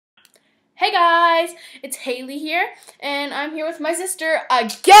Hey guys, it's Haley here, and I'm here with my sister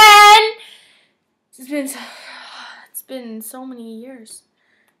again. It's been so many years.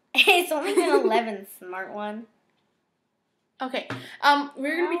 It's only been 11, smart one. Okay,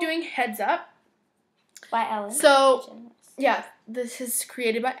 we're gonna be doing Heads Up By Ellen. So, yeah, this is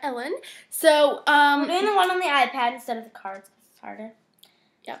created by Ellen. So, we're doing the one on the iPad instead of the cards. It's harder.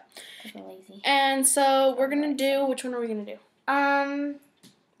 Yeah. Because we're lazy. And so we're gonna do. Which one are we gonna do?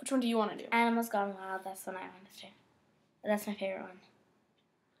 Which one do you want to do? Animals Gone Wild. That's the one I want to do. That's my favorite one.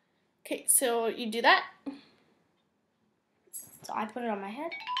 Okay, so you do that. So I put it on my head?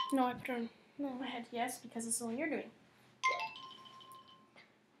 No, I put it on my head. Yes, because it's the one you're doing.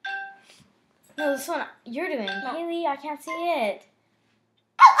 No, this one you're doing. No. Haley, I can't see it.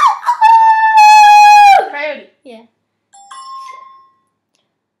 Coyote. Yeah.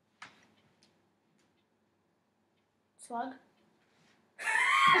 Slug.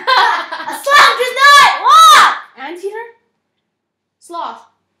 A slug does not walk! Anteater. Sloth.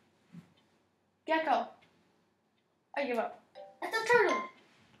 Gecko. I give up. That's a turtle.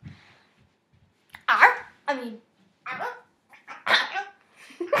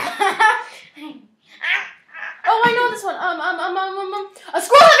 Oh, I know this one. A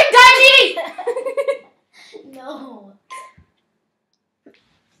squirrel having diabetes. No.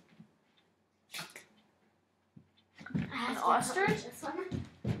 An ostrich. This one.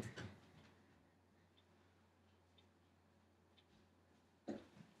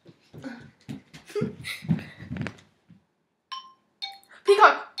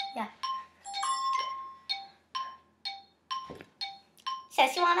 Peacock. Yeah.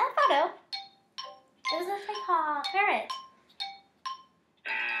 Says you want a photo. There's a peacock. Parrot.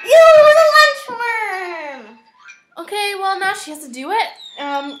 You was a lunchworm. Okay, well now she has to do it.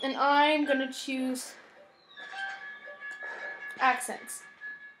 And I'm gonna choose accents.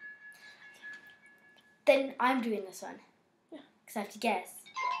 Then I'm doing this one. Yeah. Because I have to guess.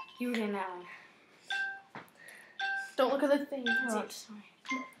 You were doing that one. Don't look at the thing. You can Oh, see I'm it. sorry.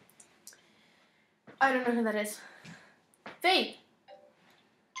 I don't know who that is. Faith.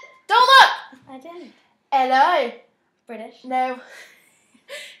 Don't look. I didn't. Hello. British. No.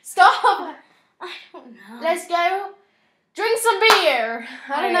 Stop. I don't know. Let's go. Drink some beer.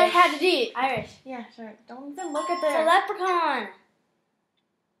 I don't know Irish. how to do it. Irish. Yeah, sure. Don't even look at It's a the. leprechaun.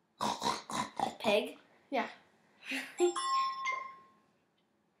 Pig. Yeah.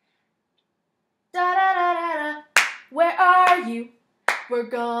 Da da da da da. Where are you? We're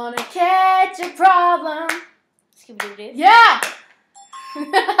gonna catch a problem. Scooby-Doo. Yeah.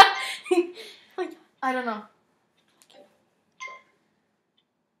 I don't know.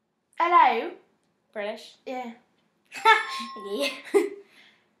 Hello. British. Yeah. Yeah.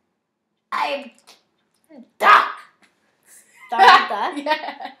 I'm duck. Duck.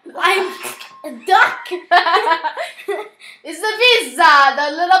 Yeah. I'm a duck. It's the pizza, the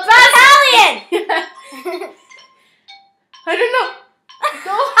little Italian. I don't know.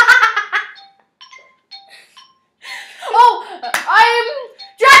 Go. Oh, I'm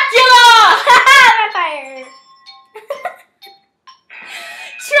Dracula. Vampire.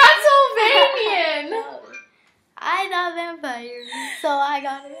 Transylvanian. I know vampires, so I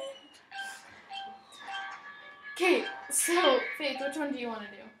got it. Okay, so Faith, which one do you want to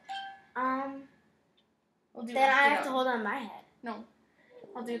do? We'll do Then I Act It have Out. to hold on my head. No,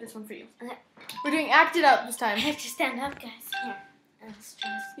 I'll do this one for you. Okay. We're doing Act It Out this I time. have to stand up, guys. Here. Let's try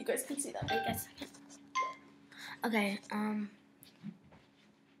this. You guys can see that. Wait a second. Okay,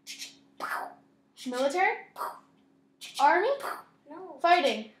 Military? Army? No.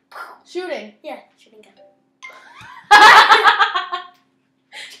 Fighting? Shooting? Yeah, shooting gun.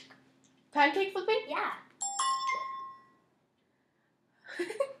 Pancake flipping? Yeah.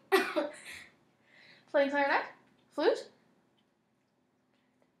 Playing clarinet? Flute?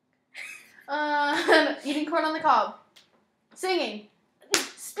 Eating corn on the cob? Singing?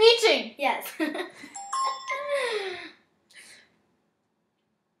 Speeching? Yes.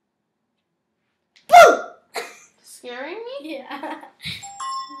 Scaring me? Yeah.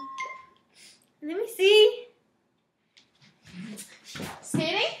 Let me see.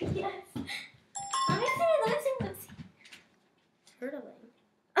 Skating? Yes. Let me see. Turtling.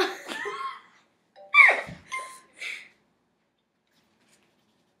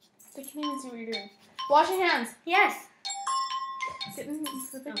 They can't even see what you're doing. Wash your hands. Yes. Get into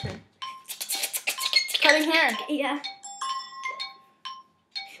the picture. Cutting hair. Yeah.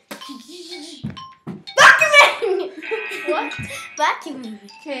 Vacuuming! What? Vacuuming.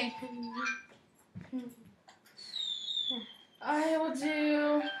 Okay. I will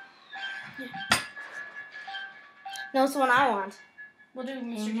do... No, it's the one I want. We'll do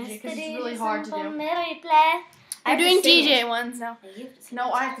Mr. DJ because it's really hard to do. We're doing DJ ones now.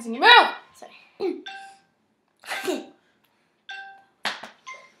 No, I have to sing it. Move! Sorry.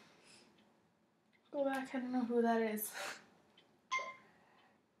 Go back. I don't know who that is.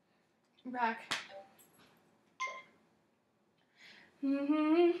 Back.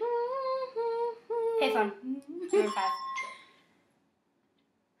 Payphone. Number 5.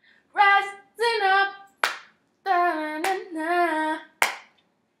 Rising up. Da, na, na.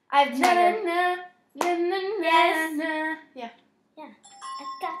 I have Na, Tiger. na, na, na, na, Yes. na. Yeah. I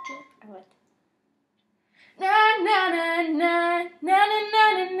got you. Or what? Na na na na na na na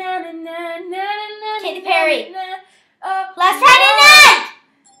na na na na. Katy Perry. Oh, Last Friday night!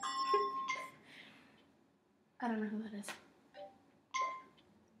 I don't know who that is.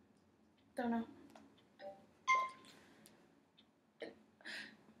 Don't know.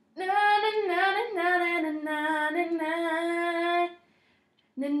 Na na na na na na na na na na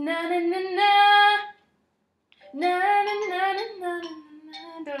na na na na na na na.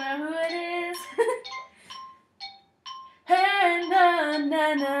 Don't know who it is. Hey, na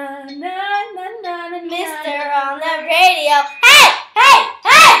na na na na na na. Mister on the radio. Hey! Hey!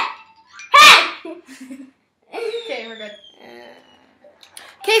 Hey! Hey! Okay, we're good.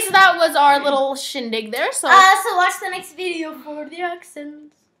 Okay, so that was our little shindig there. So So watch the next video for the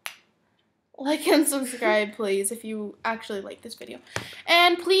accents. like and subscribe, please, if you actually like this video.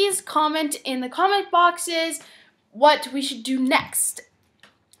 And please comment in the comment boxes what we should do next.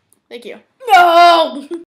 Thank you. No!